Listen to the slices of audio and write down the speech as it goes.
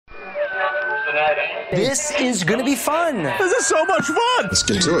This is going to be fun. This is so much fun. Let's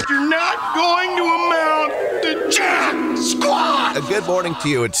get to it. You're not going to amount to jack squat. A good morning to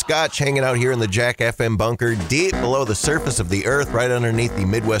you. It's Scotch hanging out here in the Jack FM bunker, deep below the surface of the earth, right underneath the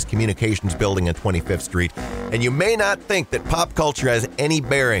Midwest Communications building at 25th Street. And you may not think that pop culture has any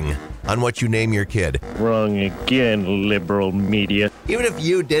bearing on what you name your kid. Wrong again, liberal media. Even if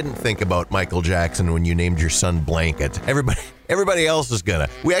you didn't think about Michael Jackson when you named your son Blanket, everybody else is gonna.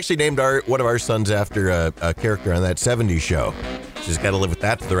 We actually named one of our sons after a character on that 70s show. He's got to live with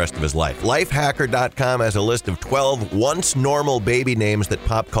that for the rest of his life. Lifehacker.com has a list of 12 once normal baby names that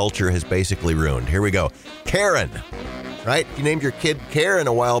pop culture has basically ruined. Here we go. Karen. Right? If you named your kid Karen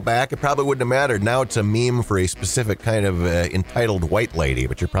a while back, it probably wouldn't have mattered. Now it's a meme for a specific kind of entitled white lady,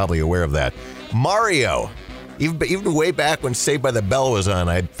 but you're probably aware of that. Mario. Even way back when Saved by the Bell was on,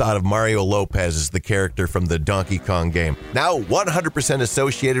 I thought of Mario Lopez as the character from the Donkey Kong game. Now 100%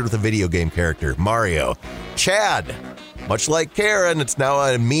 associated with a video game character, Mario. Chad. Much like Karen, it's now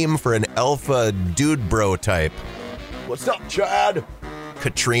a meme for an alpha dude bro type. What's up, Chad?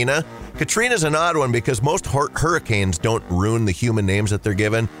 Katrina. Katrina's an odd one because most hurricanes don't ruin the human names that they're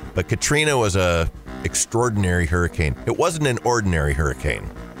given, but Katrina was a extraordinary hurricane. It wasn't an ordinary hurricane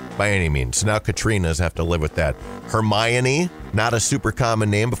by any means. So now Katrinas have to live with that. Hermione, not a super common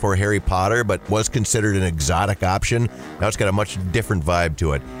name before Harry Potter, but was considered an exotic option. Now it's got a much different vibe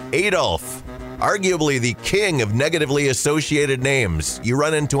to it. Adolf, arguably the king of negatively associated names. You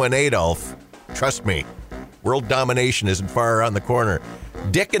run into an Adolf, trust me, world domination isn't far around the corner.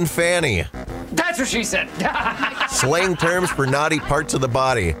 Dick and Fanny. That's what she said. Slang terms for naughty parts of the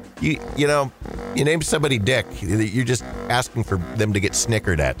body. You name somebody Dick, you're just asking for them to get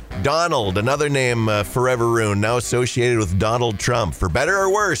snickered at. Donald, another name forever ruined, now associated with Donald Trump. For better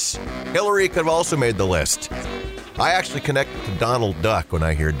or worse, Hillary could have also made the list. I actually connect to Donald Duck when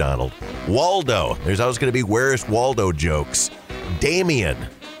I hear Donald. Waldo, there's always going to be Where's Waldo jokes. Damien.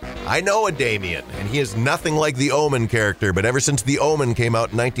 I know a Damien, and he is nothing like the Omen character, but ever since the Omen came out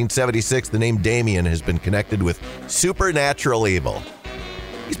in 1976, the name Damien has been connected with supernatural evil.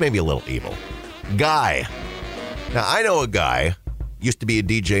 He's maybe a little evil. Guy. Now, I know a guy, used to be a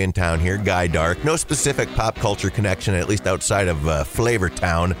DJ in town here, Guy Dark. No specific pop culture connection, at least outside of Flavor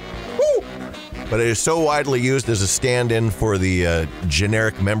Town. Woo! But it is so widely used as a stand-in for the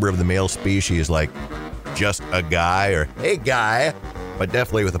generic member of the male species, like just a guy or hey, guy. But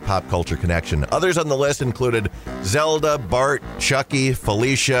definitely with a pop culture connection. Others on the list included Zelda, Bart, Chucky,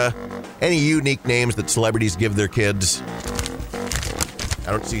 Felicia, any unique names that celebrities give their kids.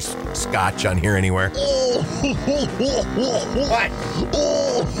 I don't see Scotch on here anywhere. What?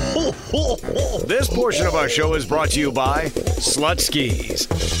 This portion of our show is brought to you by Slutskis.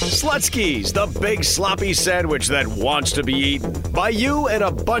 Slutskis, the big sloppy sandwich that wants to be eaten by you and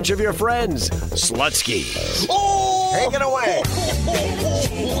a bunch of your friends. Slutskis. Take it away.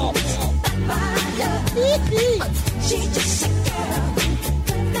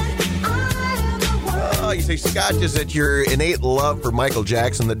 Oh, you say Scotch, is it your innate love for Michael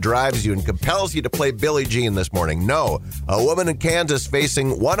Jackson that drives you and compels you to play Billie Jean this morning? No. A woman in Kansas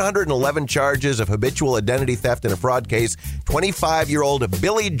facing 111 charges of habitual identity theft in a fraud case, 25-year-old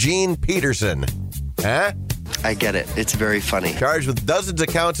Billie Jean Peterson. Huh? I get it. It's very funny. Charged with dozens of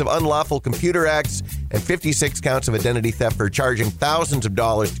counts of unlawful computer acts and 56 counts of identity theft for charging thousands of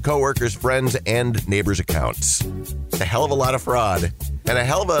dollars to coworkers, friends, and neighbors' accounts. It's a hell of a lot of fraud. And a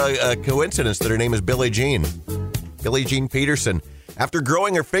hell of a coincidence that her name is Billie Jean. Billie Jean Peterson. After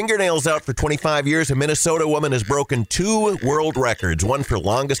growing her fingernails out for 25 years, a Minnesota woman has broken 2 world records. One for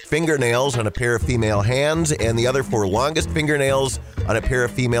longest fingernails on a pair of female hands, and the other for longest fingernails on a pair of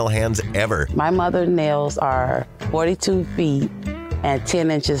female hands ever. My mother's nails are 42 feet and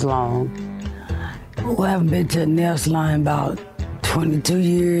 10 inches long. Well, I haven't been to a nail salon in about 22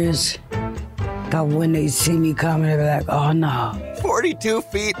 years. But when they see me coming, they be like, oh, no. 42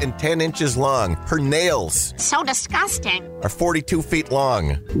 feet and 10 inches long. Her nails. So disgusting. Are 42 feet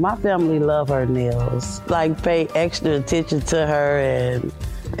long. My family love her nails. Like, pay extra attention to her, and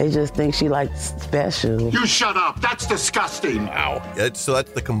they just think she, like, special. You shut up. That's disgusting. Wow. So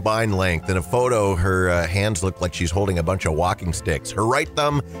that's the combined length. In a photo, her hands look like she's holding a bunch of walking sticks. Her right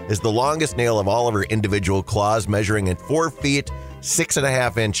thumb is the longest nail of all of her individual claws, measuring at 4 feet,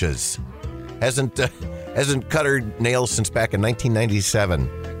 6.5 inches. Hasn't cut her nails since back in 1997.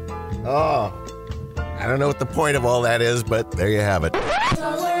 Oh, I don't know what the point of all that is, but there you have it.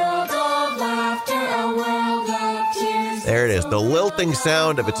 The world of There it is, the lilting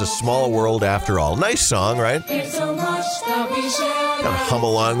sound of It's a Small World After All. Nice song, right? Kind of hum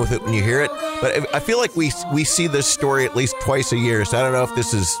along with it when you hear it. But I feel like we see this story at least twice a year, so I don't know if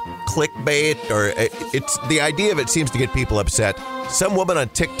this is clickbait or it's the idea of it seems to get people upset. Some woman on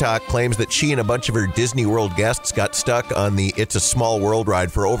TikTok claims that she and a bunch of her Disney World guests got stuck on the It's a Small World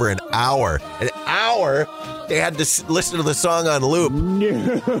ride for over an hour. An hour? They had to listen to the song on loop.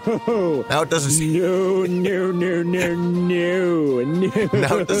 No. Now it doesn't. No.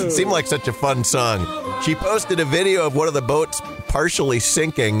 Now it doesn't seem like such a fun song. She posted a video of one of the boats partially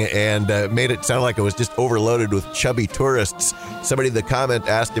sinking and made it sound like it was just overloaded with chubby tourists. Somebody in the comment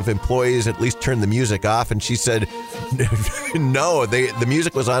asked if employees at least turned the music off, and she said, no, the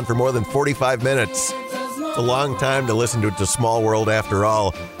music was on for more than 45 minutes. It's a long time to listen to It's a Small World After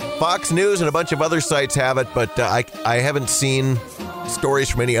All. Fox News and a bunch of other sites have it, but I haven't seen stories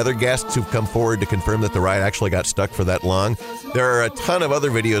from any other guests who've come forward to confirm that the ride actually got stuck for that long. There are a ton of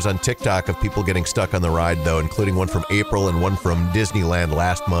other videos on TikTok of people getting stuck on the ride, though, including one from April and one from Disneyland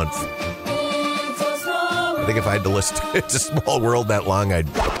last month. I think if I had to listen to It's a Small World that long, I'd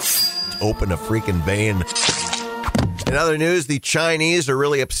open a freaking vein. In other news, the Chinese are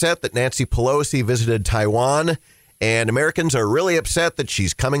really upset that Nancy Pelosi visited Taiwan, and Americans are really upset that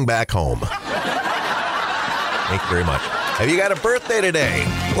she's coming back home. Thank you very much. Have you got a birthday today?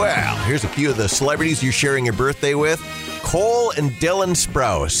 Well, here's a few of the celebrities you're sharing your birthday with. Cole and Dylan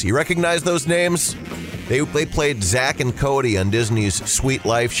Sprouse. You recognize those names? They played Zack and Cody on Disney's Sweet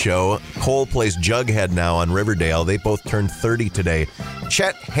Life show. Cole plays Jughead now on Riverdale. They both turned 30 today.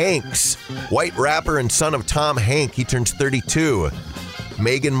 Chet Hanks, white rapper and son of Tom Hanks, he turns 32.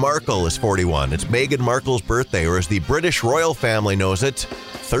 Meghan Markle is 41. It's Meghan Markle's birthday, or as the British royal family knows it,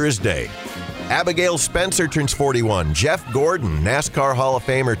 Thursday. Abigail Spencer turns 41. Jeff Gordon, NASCAR Hall of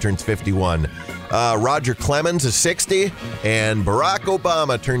Famer, turns 51. Roger Clemens is 60. And Barack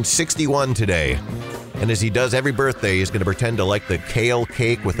Obama turns 61 today. And as he does every birthday, he's going to pretend to like the kale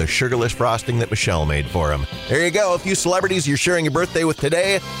cake with a sugarless frosting that Michelle made for him. There you go. A few celebrities you're sharing your birthday with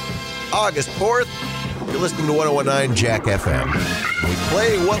today. August 4th. You're listening to 101.9 Jack FM. We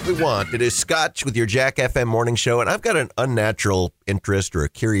play what we want. It is Scotch with your Jack FM morning show, and I've got an unnatural interest or a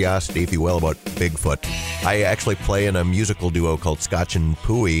curiosity, if you will, about Bigfoot. I actually play in a musical duo called Scotch and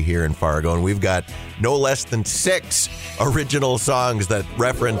Pooey here in Fargo, and we've got no less than 6 original songs that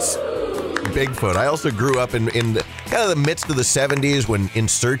reference Bigfoot. I also grew up in the, kind of the midst of the 70s when In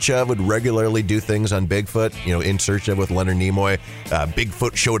Search Of would regularly do things on Bigfoot. You know, In Search Of with Leonard Nimoy.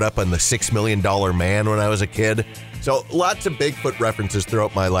 Bigfoot showed up on The $6 Million Man when I was a kid. So lots of Bigfoot references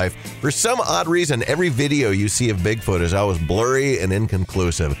throughout my life. For some odd reason, every video you see of Bigfoot is always blurry and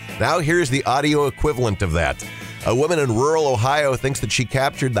inconclusive. Now here's the audio equivalent of that. A woman in rural Ohio thinks that she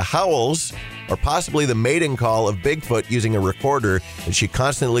captured the howls or possibly the mating call of Bigfoot using a recorder that she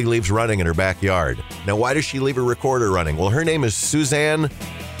constantly leaves running in her backyard. Now, why does she leave a recorder running? Well, her name is Suzanne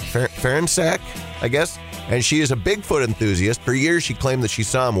Ferenczak, I guess, and she is a Bigfoot enthusiast. For years, she claimed that she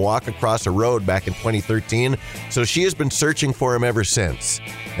saw him walk across a road back in 2013, so she has been searching for him ever since.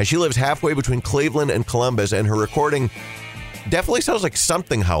 And she lives halfway between Cleveland and Columbus, and her recording definitely sounds like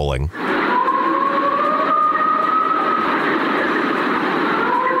something howling.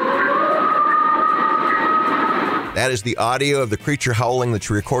 That is the audio of the creature howling that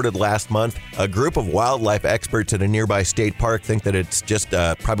she recorded last month. A group of wildlife experts at a nearby state park think that it's just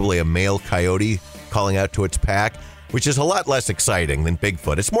probably a male coyote calling out to its pack, which is a lot less exciting than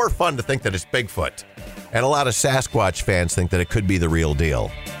Bigfoot. It's more fun to think that it's Bigfoot. And a lot of Sasquatch fans think that it could be the real deal.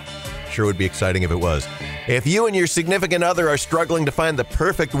 Sure would be exciting if it was. If you and your significant other are struggling to find the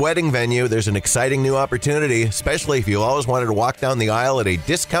perfect wedding venue, there's an exciting new opportunity, especially if you always wanted to walk down the aisle at a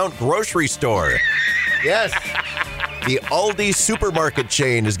discount grocery store. Yes. The Aldi supermarket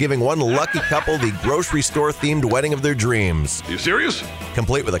chain is giving one lucky couple the grocery store-themed wedding of their dreams. Are you serious?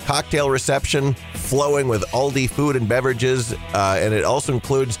 Complete with a cocktail reception, flowing with Aldi food and beverages, and it also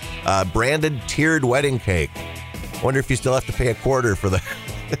includes branded tiered wedding cake. Wonder if you still have to pay $25 for the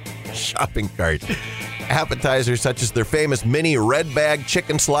shopping cart. Appetizers such as their famous mini red bag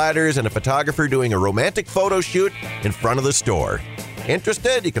chicken sliders and a photographer doing a romantic photo shoot in front of the store.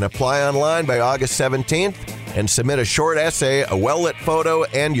 Interested? You can apply online by August 17th and submit a short essay, a well-lit photo,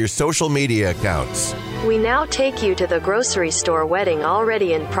 and your social media accounts. We now take you to the grocery store wedding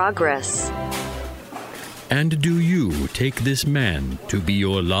already in progress. And do you take this man to be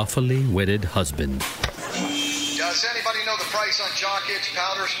your lawfully wedded husband? Does anybody know the price on Jockey's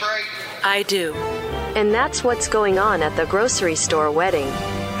powder spray? I do. And that's what's going on at the grocery store wedding.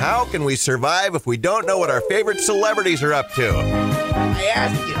 How can we survive if we don't know what our favorite celebrities are up to? I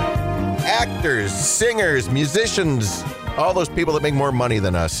ask you. actors, singers, musicians, all those people that make more money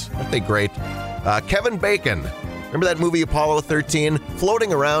than us. Aren't they great? Kevin Bacon. Remember that movie Apollo 13?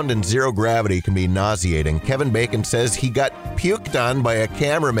 Floating around in zero gravity can be nauseating. Kevin Bacon says he got puked on by a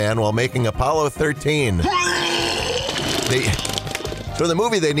cameraman while making Apollo 13. So in the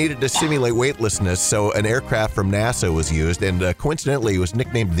movie, they needed to simulate weightlessness, so an aircraft from NASA was used, and coincidentally, it was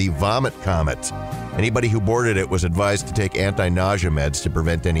nicknamed the Vomit Comet. Anybody who boarded it was advised to take anti-nausea meds to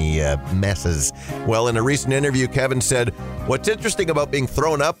prevent any messes. Well, in a recent interview, Kevin said, "What's interesting about being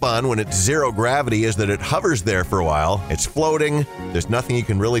thrown up on when it's zero gravity is that it hovers there for a while. It's floating. There's nothing you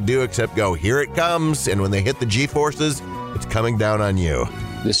can really do except go, here it comes, and when they hit the G-forces, it's coming down on you."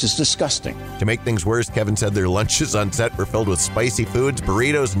 This is disgusting. To make things worse, Kevin said their lunches on set were filled with spicy foods,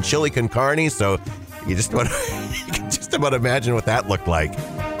 burritos, and chili con carne, so you can just about imagine what that looked like.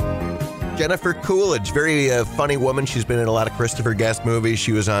 Jennifer Coolidge, very funny woman. She's been in a lot of Christopher Guest movies.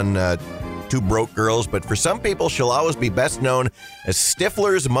 She was on Two Broke Girls, but for some people, she'll always be best known as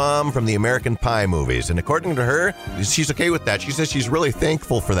Stifler's mom from the American Pie movies. And according to her, she's okay with that. She says she's really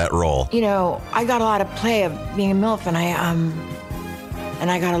thankful for that role. You know, I got a lot of play of being a MILF, and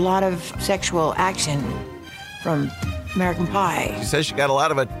I got a lot of sexual action from American Pie. She says she got a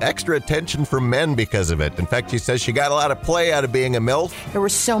lot of extra attention from men because of it. In fact, she says she got a lot of play out of being a MILF. There were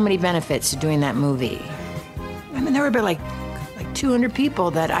so many benefits to doing that movie. I mean, there were about like 200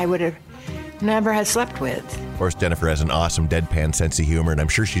 people that I would have never had slept with. Of course, Jennifer has an awesome deadpan sense of humor, and I'm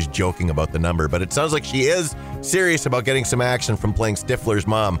sure she's joking about the number, but it sounds like she is serious about getting some action from playing Stifler's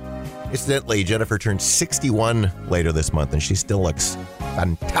mom. Incidentally, Jennifer turned 61 later this month, and she still looks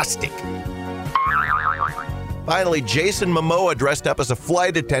fantastic. Finally, Jason Momoa dressed up as a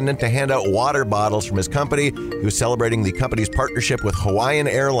flight attendant to hand out water bottles from his company. He was celebrating the company's partnership with Hawaiian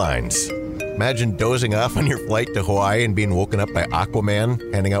Airlines. Imagine dozing off on your flight to Hawaii and being woken up by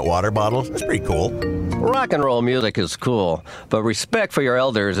Aquaman handing out water bottles. That's pretty cool. Rock and roll music is cool, but respect for your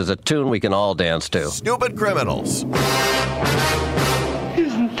elders is a tune we can all dance to. Stupid Criminals.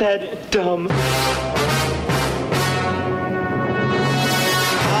 Isn't that dumb?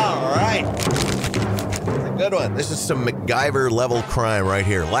 All right. Good one. This is some MacGyver-level crime right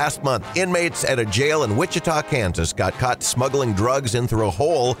here. Last month, inmates at a jail in Wichita, Kansas got caught smuggling drugs in through a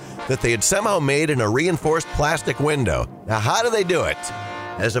hole that they had somehow made in a reinforced plastic window. Now, how do they do it?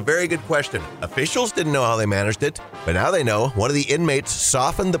 That's a very good question. Officials didn't know how they managed it, but now they know. One of the inmates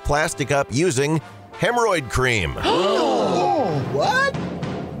softened the plastic up using hemorrhoid cream. What?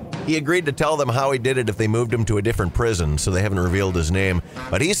 He agreed to tell them how he did it if they moved him to a different prison, so they haven't revealed his name.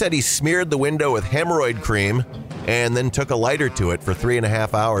 But he said he smeared the window with hemorrhoid cream and then took a lighter to it for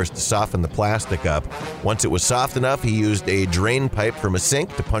 3.5 hours to soften the plastic up. Once it was soft enough, he used a drain pipe from a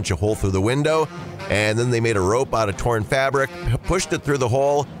sink to punch a hole through the window, and then they made a rope out of torn fabric, pushed it through the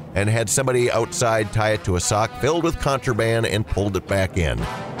hole, and had somebody outside tie it to a sock filled with contraband and pulled it back in.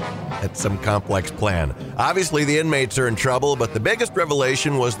 That's some complex plan. Obviously, the inmates are in trouble, but the biggest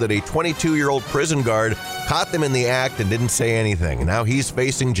revelation was that a 22-year-old prison guard caught them in the act and didn't say anything. Now he's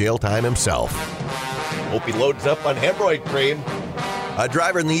facing jail time himself. Hope he loads up on hemorrhoid cream. A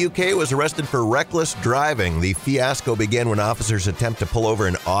driver in the UK was arrested for reckless driving. The fiasco began when officers attempted to pull over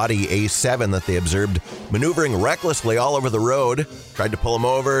an Audi A7 that they observed maneuvering recklessly all over the road. Tried to pull him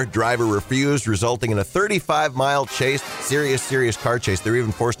over, driver refused, resulting in a 35-mile chase, serious car chase. They were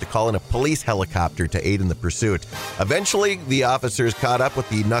even forced to call in a police helicopter to aid in the pursuit. Eventually, the officers caught up with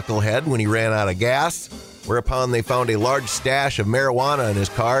the knucklehead when he ran out of gas, whereupon they found a large stash of marijuana in his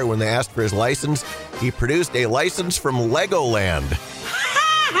car. When they asked for his license, he produced a license from Legoland.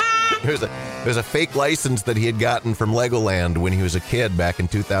 It was a fake license that he had gotten from Legoland when he was a kid back in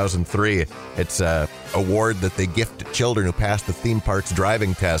 2003. It's an award that they gift to children who pass the theme park's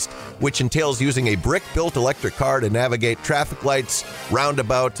driving test, which entails using a brick-built electric car to navigate traffic lights,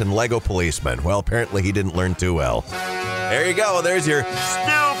 roundabouts, and Lego policemen. Well, apparently he didn't learn too well. There you go. There's your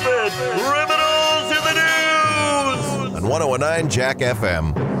Stupid Criminals in the News on 101.9 Jack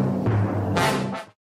FM.